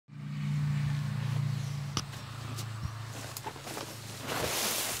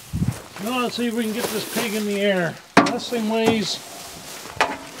Well, let's see if we can get this pig in the air. This thing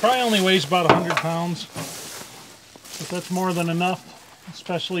probably only weighs about 100 pounds. But that's more than enough,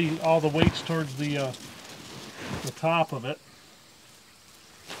 especially all the weights towards the top of it.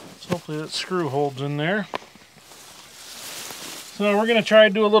 So hopefully that screw holds in there. So we're going to try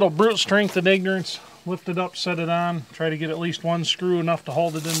to do a little brute strength and ignorance. Lift it up, set it on, try to get at least one screw enough to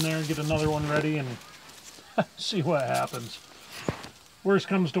hold it in there, get another one ready, and see what happens. Worst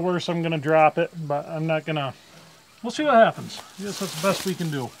comes to worst, I'm going to drop it, but I'm not going to... We'll see what happens. I guess that's the best we can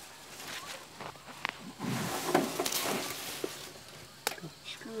do. Couple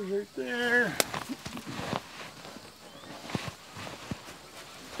screws right there.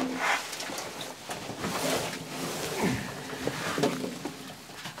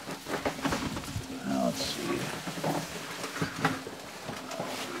 Now let's see.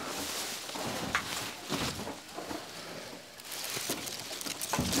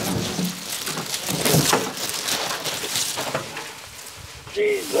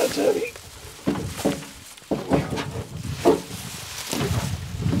 Jeez, that's heavy.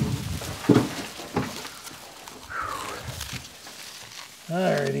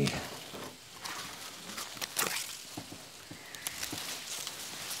 Alrighty.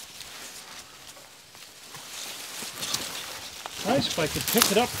 Nice if I could pick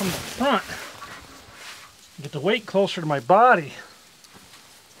it up from the front. Get the weight closer to my body.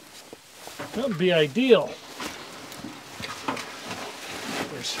 That would be ideal.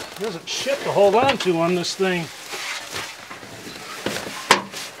 There isn't shit to hold on to on this thing.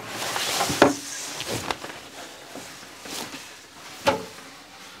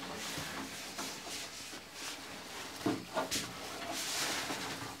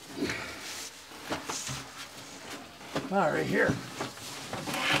 All right, here.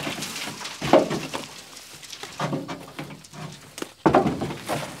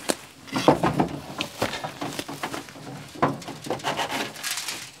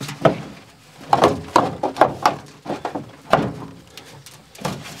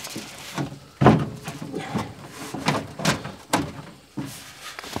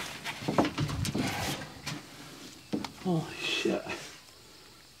 Holy shit.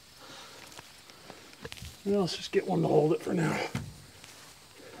 Well, let's just get one to hold it for now.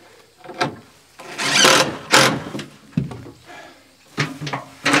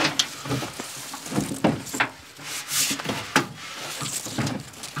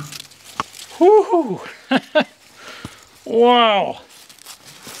 Whoo! Wow!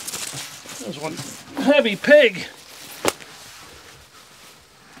 That was one heavy pig.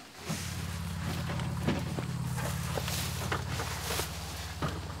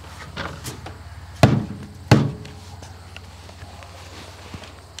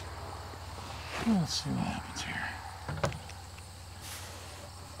 Let's see what happens here.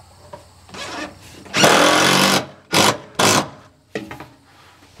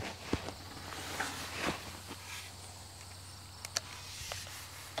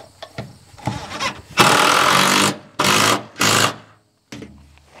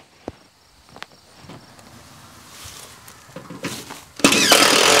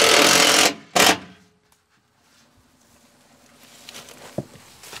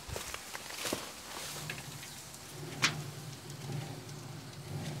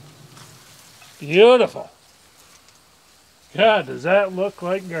 Beautiful. God, does that look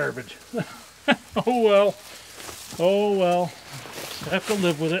like garbage? Oh well. Oh well. Just have to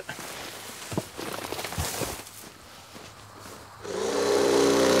live with it.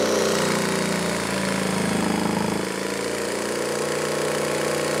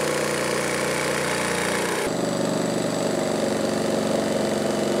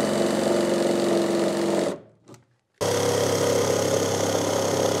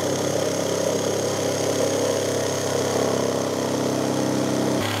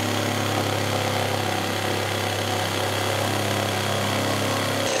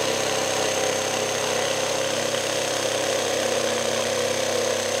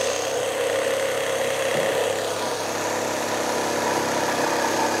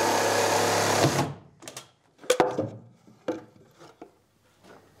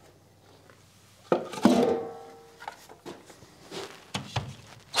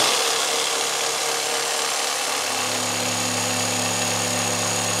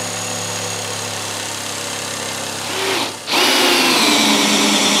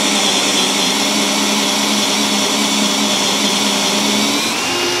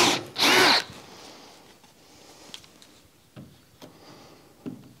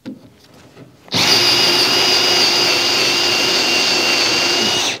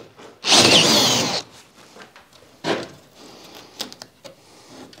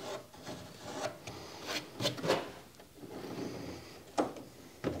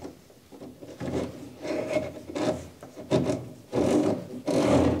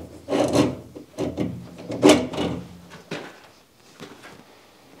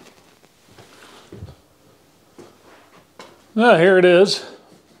 Here it is.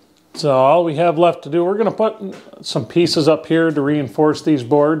 So all we have left to do, we're going to put some pieces up here to reinforce these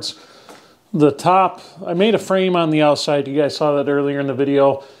boards. The top, I made a frame on the outside. You guys saw that earlier in the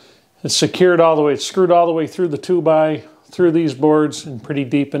video. It's secured all the way, it's screwed all the way through the 2x, through these boards, and pretty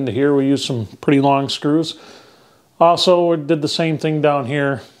deep into here. We used some pretty long screws. Also, we did the same thing down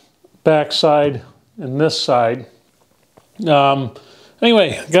here, back side and this side.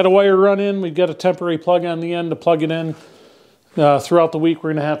 Anyway, got a wire run in. We've got a temporary plug on the end to plug it in. Throughout the week,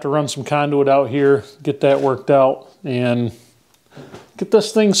 we're going to have to run some conduit out here, get that worked out, and get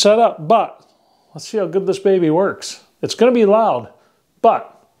this thing set up. But let's see how good this baby works. It's going to be loud,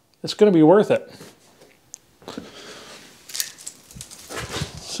 but it's going to be worth it.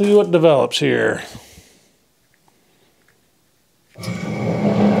 See what develops here.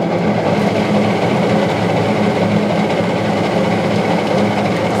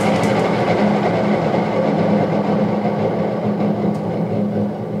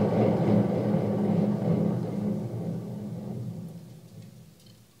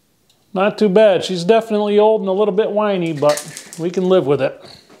 Not too bad. She's definitely old and a little bit whiny, but we can live with it.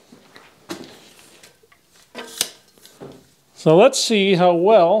 So let's see how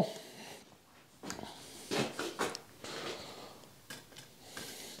well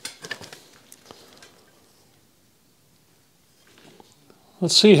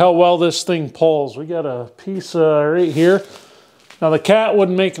this thing pulls. We got a piece right here. Now the cat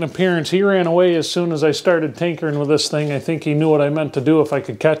wouldn't make an appearance. He ran away as soon as I started tinkering with this thing. I think he knew what I meant to do if I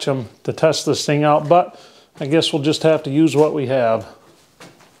could catch him to test this thing out, but I guess we'll just have to use what we have.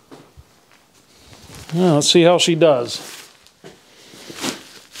 Now, let's see how she does.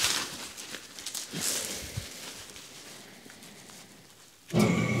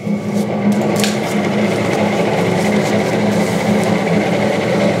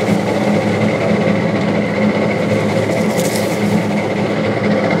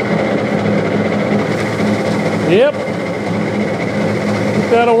 Yep,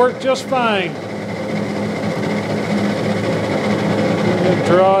 that'll work just fine.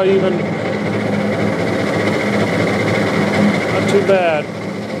 Draw even, not too bad.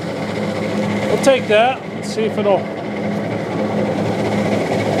 We'll take that, let's see if it'll.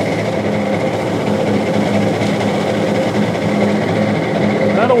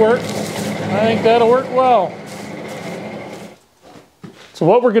 That'll work. I think that'll work well. So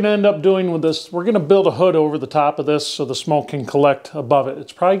what we're going to end up doing with this, we're going to build a hood over the top of this so the smoke can collect above it.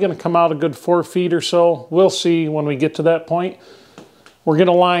 It's probably going to come out a good 4 feet or so. We'll see when we get to that point. We're going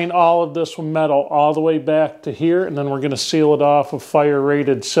to line all of this with metal all the way back to here, and then we're going to seal it off with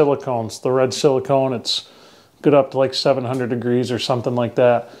fire-rated silicones. The red silicone, it's good up to like 700 degrees or something like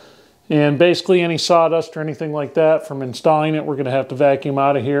that. And basically any sawdust or anything like that from installing it, we're going to have to vacuum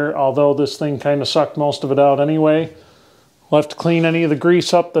out of here, although this thing kind of sucked most of it out anyway. We'll have to clean any of the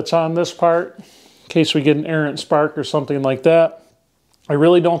grease up that's on this part in case we get an errant spark or something like that. I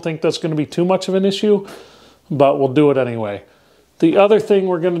really don't think that's going to be too much of an issue, but we'll do it anyway. The other thing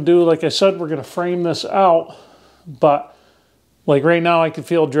we're going to do, like I said, we're going to frame this out, but like right now I can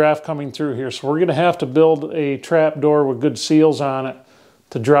feel draft coming through here, so we're going to have to build a trap door with good seals on it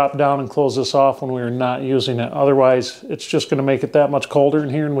to drop down and close this off when we're not using it. Otherwise, it's just going to make it that much colder in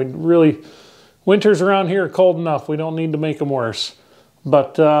here, and we really... Winters around here are cold enough. We don't need to make them worse.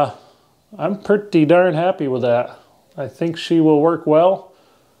 But I'm pretty darn happy with that. I think she will work well.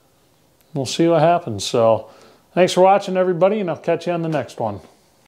 We'll see what happens. So thanks for watching, everybody, and I'll catch you on the next one.